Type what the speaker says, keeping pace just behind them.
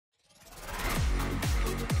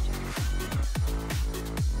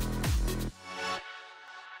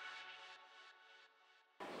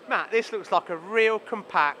Matt, this looks like a real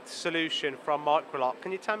compact solution from Microlock.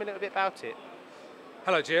 Can you tell me a little bit about it?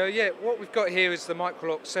 Hello Gio, yeah, what we've got here is the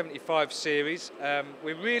Microlock 75 series.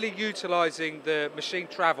 We're really utilising the machine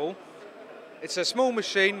travel. It's a small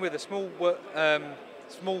machine with a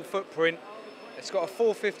small footprint. It's got a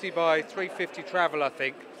 450 by 350 travel, I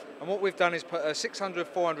think. And what we've done is put a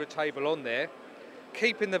 600-400 table on there,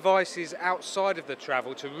 keeping the vices outside of the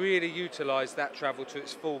travel to really utilise that travel to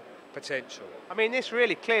its full potential. I mean, this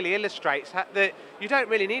really clearly illustrates that you don't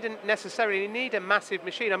really necessarily need a massive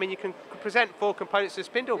machine. I mean, you can present 4 components to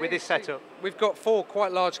spindle with this setup. We've got 4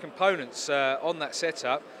 quite large components on that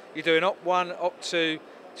setup. You're doing op 1, op 2,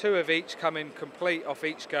 2 of each coming complete off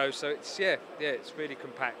each go. So it's it's really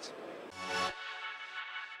compact.